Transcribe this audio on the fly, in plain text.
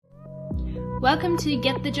Welcome to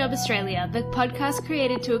Get the Job Australia, the podcast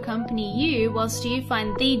created to accompany you whilst you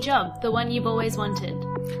find the job, the one you've always wanted.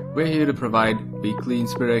 We're here to provide weekly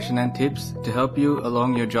inspiration and tips to help you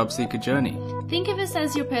along your job seeker journey. Think of us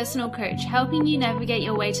as your personal coach, helping you navigate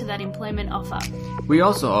your way to that employment offer. We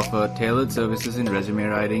also offer tailored services in resume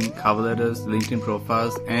writing, cover letters, LinkedIn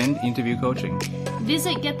profiles, and interview coaching.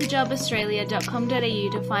 Visit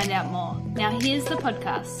getthejobaustralia.com.au to find out more. Now here's the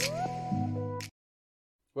podcast.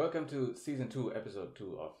 Welcome to Season 2, Episode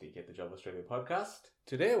 2 of the Get the Job Australia podcast.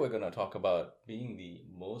 Today we're going to talk about being the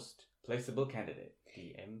most placeable candidate,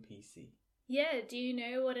 the MPC. Yeah, do you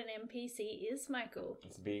know what an MPC is, Michael?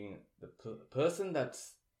 It's being the person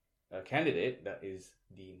that's a candidate that is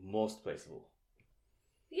the most placeable.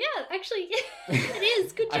 Yeah, actually, it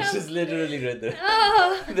is. Good job. I just literally read the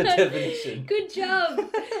the definition. Good job.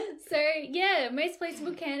 So, yeah, most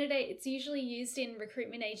placeable candidate, it's usually used in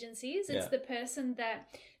recruitment agencies. It's the person that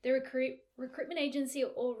the recruitment agency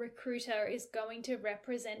or recruiter is going to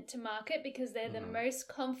represent to market because they're the most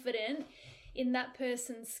confident in that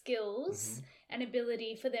person's skills and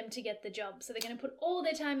ability for them to get the job. So they're going to put all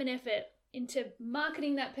their time and effort into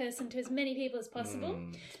marketing that person to as many people as possible.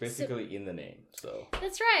 It's basically in the name. So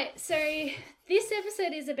that's right. So this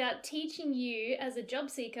episode is about teaching you as a job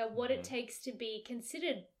seeker what it takes to be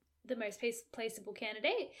considered the most placeable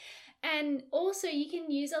candidate. And also you can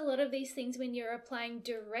use a lot of these things when you're applying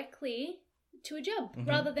directly to a job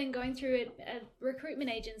rather than going through a recruitment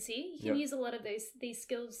agency. You can use a lot of these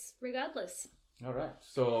skills regardless. All right.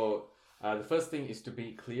 So the first thing is to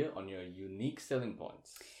be clear on your unique selling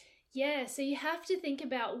points. Yeah, so you have to think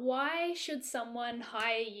about why should someone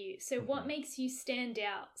hire you? So what makes you stand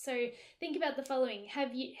out? So think about the following. How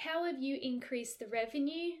have you increased the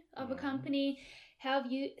revenue of a company? How have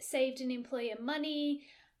you saved an employer money?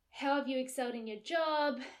 How have you excelled in your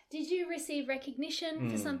job? Did you receive recognition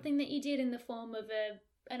for something that you did in the form of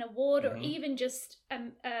an award or even just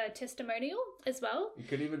a testimonial as well? It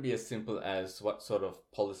could even be as simple as what sort of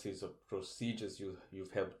policies or procedures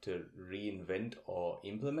you've helped to reinvent or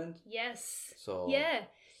implement. Yes. Yep.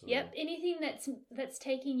 Anything that's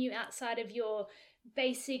taking you outside of your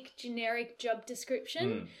basic generic job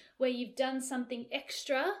description where you've done something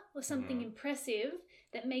extra or something impressive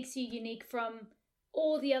that makes you unique from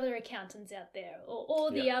all the other accountants out there or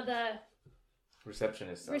all the other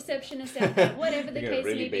receptionists out there, whatever the case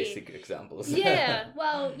really may be. Basic examples. But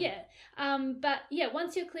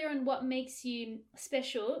once you're clear on what makes you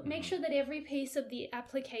special, make sure that every piece of the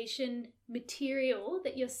application material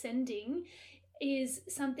that you're sending is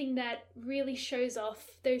something that really shows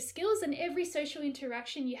off those skills, and every social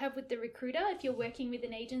interaction you have with the recruiter, if you're working with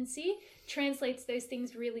an agency, translates those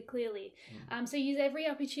things really clearly. So use every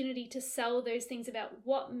opportunity to sell those things about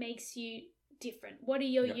what makes you different. What are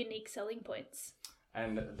your unique selling points?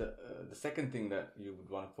 And the second thing that you would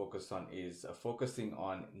want to focus on is focusing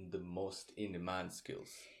on the most in-demand skills.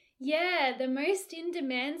 Yeah, the most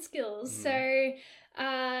in-demand skills. So,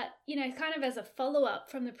 kind of as a follow-up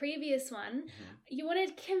from the previous one, you want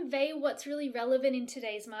to convey what's really relevant in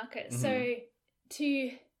today's market. So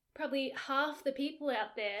to probably half the people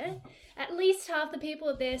out there, at least half the people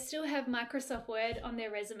out there still have Microsoft Word on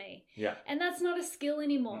their resume. Yeah. And that's not a skill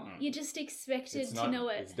anymore. You're just expected to know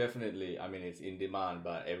it. It's definitely, it's in demand,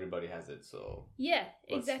 but everybody has it. So yeah,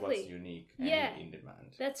 exactly. What's unique and in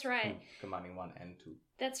demand. That's right. Commanding 1 and 2.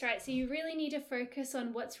 That's right. So you really need to focus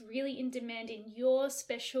on what's really in demand in your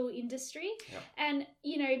special industry. Yep. And,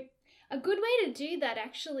 a good way to do that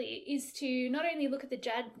actually is to not only look at the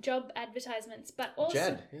job advertisements, but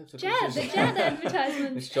also the JAD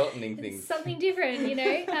advertisements. It's shortening things. It's something different,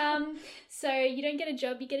 So you don't get a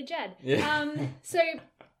job, you get a JAD. Yeah. So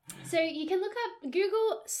you can look up,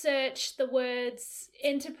 Google search the words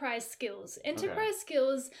enterprise skills. Enterprise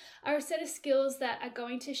skills are a set of skills that are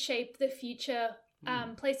going to shape the future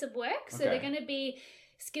place of work. So they're going to be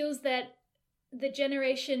skills that the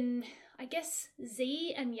generation, I guess,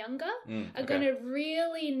 Z and younger are going to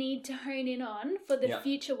really need to hone in on for the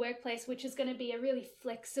future workplace, which is going to be a really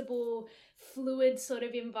flexible, fluid sort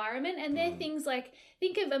of environment. And they're things like,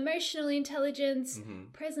 think of emotional intelligence,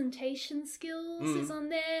 presentation skills is on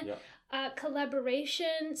there,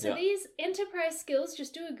 collaboration. So these enterprise skills,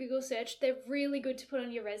 just do a Google search. They're really good to put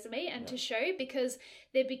on your resume and to show because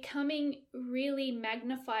they're becoming really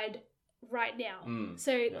magnified right now.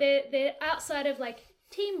 So they're outside of like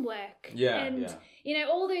teamwork and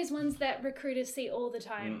all those ones that recruiters see all the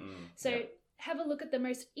time. So have a look at the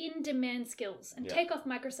most in-demand skills and take off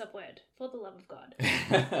Microsoft Word, for the love of God.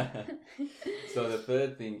 So the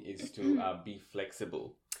third thing is to be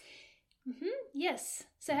flexible. Yes.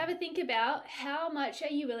 So have a think about how much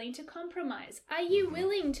are you willing to compromise? Are you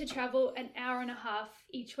willing to travel an hour and a half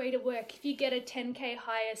each way to work if you get a 10K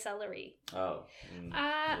higher salary? Oh.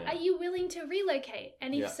 Are you willing to relocate?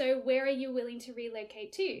 And if so, where are you willing to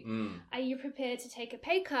relocate to? Are you prepared to take a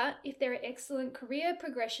pay cut if there are excellent career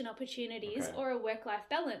progression opportunities or a work-life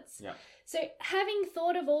balance? Yeah. So having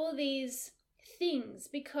thought of all these things,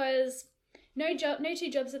 because no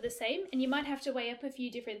two jobs are the same, and you might have to weigh up a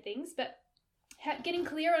few different things, but getting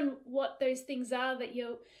clear on what those things are, that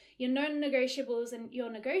your non-negotiables and your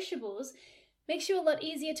negotiables, makes you a lot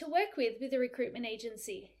easier to work with a recruitment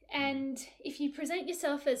agency. And if you present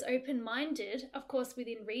yourself as open-minded, of course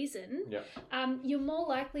within reason, you're more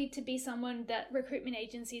likely to be someone that recruitment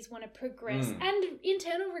agencies want to progress, and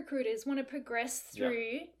internal recruiters want to progress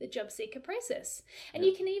through the job seeker process. And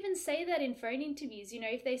you can even say that in phone interviews.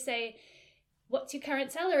 If they say, what's your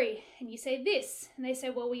current salary? And you say this. And they say,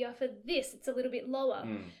 well, we offer this. It's a little bit lower.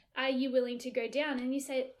 Are you willing to go down? And you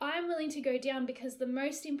say, I'm willing to go down because the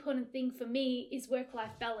most important thing for me is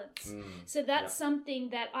work-life balance. So that's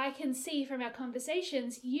something that I can see from our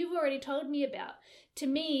conversations you've already told me about. To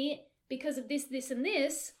me, because of this, this, and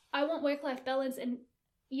this, I want work-life balance. And,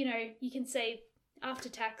 you can say, after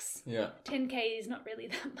tax, 10K is not really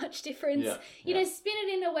that much difference. Spin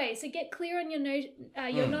it in a way. So get clear on your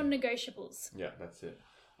non-negotiables. Yeah, that's it.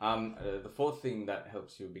 The fourth thing that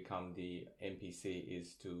helps you become the MPC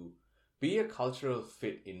is to be a cultural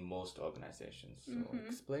fit in most organizations. So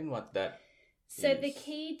explain what that is. So the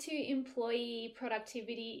key to employee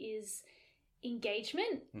productivity is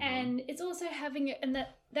engagement, and it's also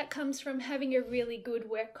that comes from having a really good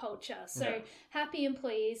work culture. So happy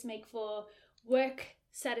employees make for work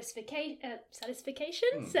satisfaction.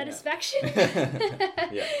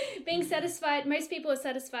 Being satisfied, most people are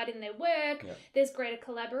satisfied in their work. There's greater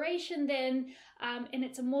collaboration then, and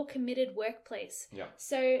it's a more committed workplace.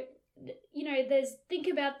 So think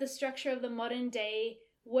about the structure of the modern day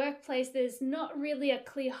workplace. There's not really a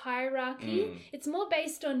clear hierarchy. It's more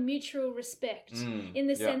based on mutual respect, in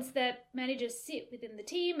the sense that managers sit within the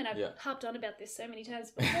team, and I've harped on about this so many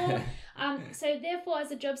times before. So therefore,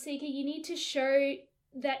 as a job seeker, you need to show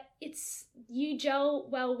that you gel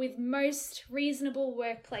well with most reasonable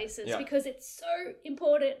workplaces, because it's so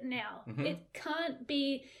important now. It can't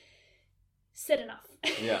be said enough.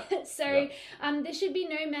 There should be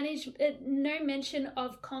no mention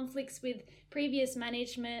of conflicts with previous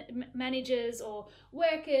managers or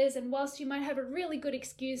workers. And whilst you might have a really good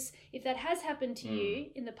excuse if that has happened to you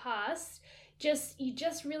in the past, you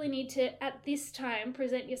just really need to, at this time,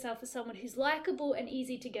 present yourself as someone who's likable and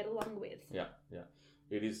easy to get along with.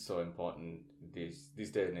 It is so important in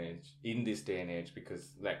this day and age, because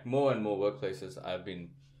like more and more workplaces I've been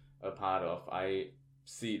a part of, I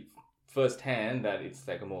see firsthand that it's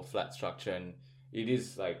like a more flat structure, and it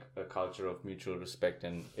is like a culture of mutual respect,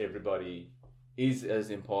 and everybody is as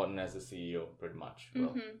important as the CEO, pretty much.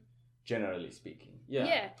 Well, generally speaking.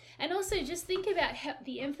 And also just think about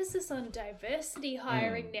the emphasis on diversity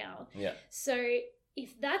hiring now. So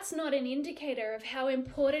if that's not an indicator of how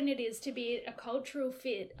important it is to be a cultural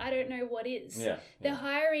fit, I don't know what is. They're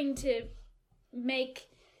hiring to make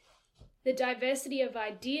the diversity of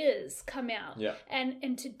ideas come out.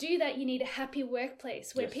 And to do that, you need a happy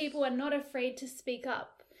workplace where people are not afraid to speak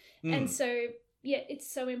up. And so,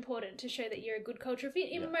 it's so important to show that you're a good cultural fit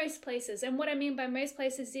in most places. And what I mean by most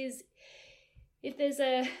places is if there's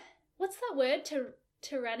what's that word?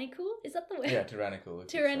 Tyrannical? Is that the word? Yeah, tyrannical.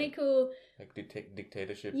 Tyrannical. Like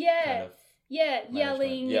dictatorship. Kind of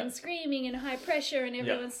yelling and screaming and high pressure and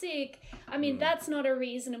everyone's sick. I mean, that's not a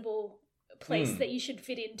reasonable place that you should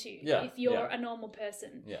fit into if you're a normal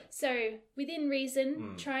person. So within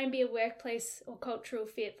reason, try and be a workplace or cultural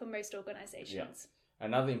fit for most organizations.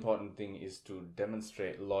 Another important thing is to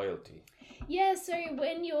demonstrate loyalty. So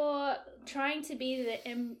when you're trying to be the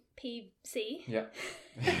MPC,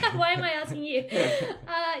 why am I asking you?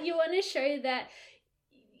 You want to show that,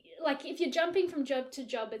 like, if you're jumping from job to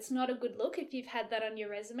job, it's not a good look if you've had that on your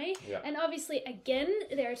resume. And obviously, again,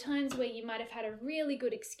 there are times where you might have had a really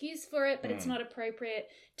good excuse for it, but it's not appropriate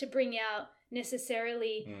to bring out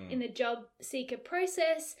necessarily in the job seeker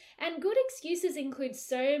process. And good excuses include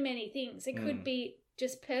so many things. It could be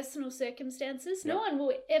just personal circumstances. No one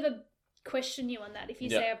will ever question you on that if you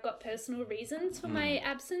say, I've got personal reasons for my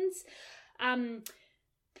absence.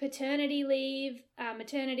 Paternity leave,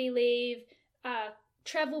 maternity leave,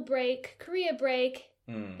 travel break, career break.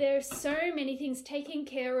 There are so many things. Taking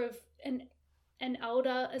care of an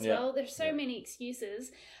elder as well. There's so many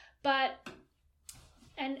excuses,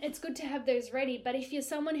 and it's good to have those ready. But if you're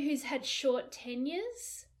someone who's had short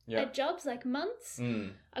tenures, at jobs, like months.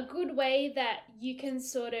 A good way that you can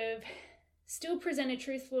sort of still present a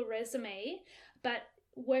truthful resume, but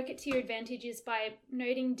work it to your advantage is by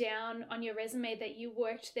noting down on your resume that you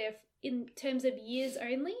worked there in terms of years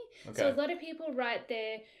only. So a lot of people write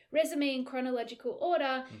their resume in chronological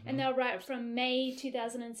order, and they'll write from May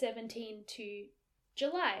 2017 to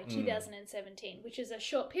July 2017, which is a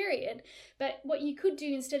short period. But what you could do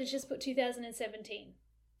instead is just put 2017.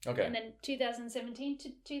 Okay. And then 2017 to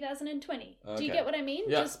 2020. Do you get what I mean?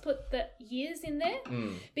 Yeah. Just put the years in there,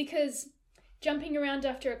 because jumping around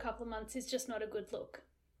after a couple of months is just not a good look.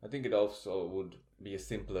 I think it also would be a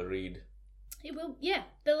simpler read. It will, yeah.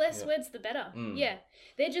 The less words, the better. Yeah.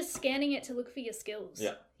 They're just scanning it to look for your skills.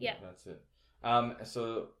 Yeah. That's it.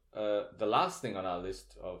 So the last thing on our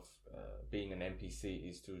list of being an MPC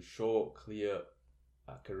is to show clear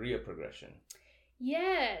career progression.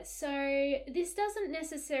 Yeah. So this doesn't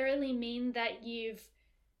necessarily mean that you've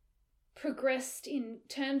progressed in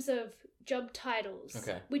terms of job titles.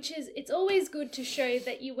 Okay. Which is, it's always good to show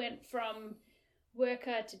that you went from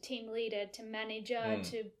worker to team leader to manager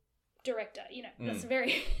to director. You know, that's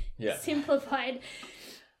very simplified.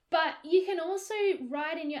 But you can also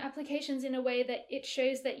write in your applications in a way that it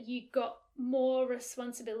shows that you got more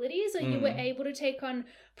responsibilities, or you were able to take on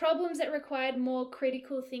problems that required more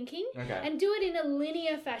critical thinking, and do it in a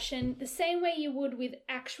linear fashion, the same way you would with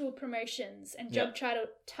actual promotions and job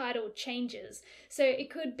title changes. So it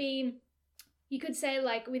could be, you could say,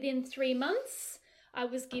 like, within 3 months, I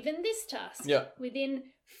was given this task. Yeah. Within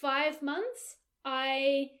 5 months,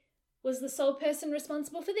 I was the sole person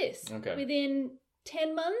responsible for this. Okay. Within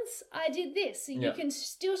 10 months, I did this. So you can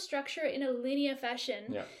still structure it in a linear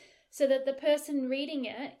fashion, so that the person reading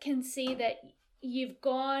it can see that you've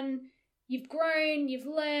grown, you've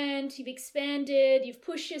learned, you've expanded, you've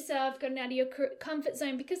pushed yourself, gotten out of your comfort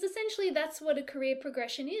zone, because essentially that's what a career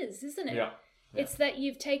progression is, isn't it? Yeah. It's that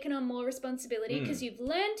you've taken on more responsibility because you've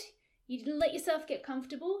learned, you didn't let yourself get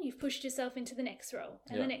comfortable, you've pushed yourself into the next role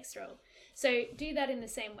and the next role. So do that in the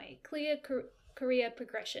same way. Clear career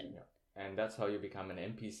progression. Yeah. And that's how you become an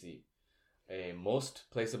MPC, a most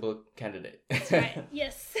placeable candidate. That's right.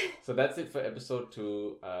 Yes. So that's it for episode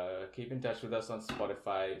 2. Keep in touch with us on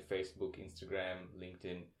Spotify, Facebook, Instagram,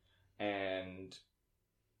 LinkedIn, and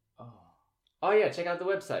check out the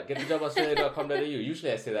website, getthejobaustralia.com.au.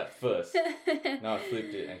 Usually I say that first. Now I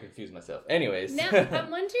flipped it and confused myself. Anyways. Now,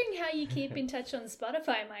 I'm wondering how you keep in touch on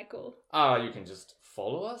Spotify, Michael. You can just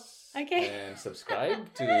follow us. Okay. And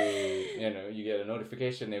subscribe to, you get a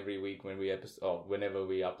notification every week when whenever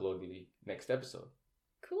we upload the next episode.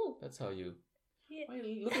 Cool. That's how you... Yeah. Why are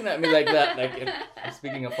you looking at me like that? Like I'm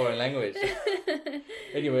speaking a foreign language.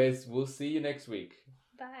 Anyways, we'll see you next week.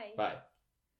 Bye. Bye.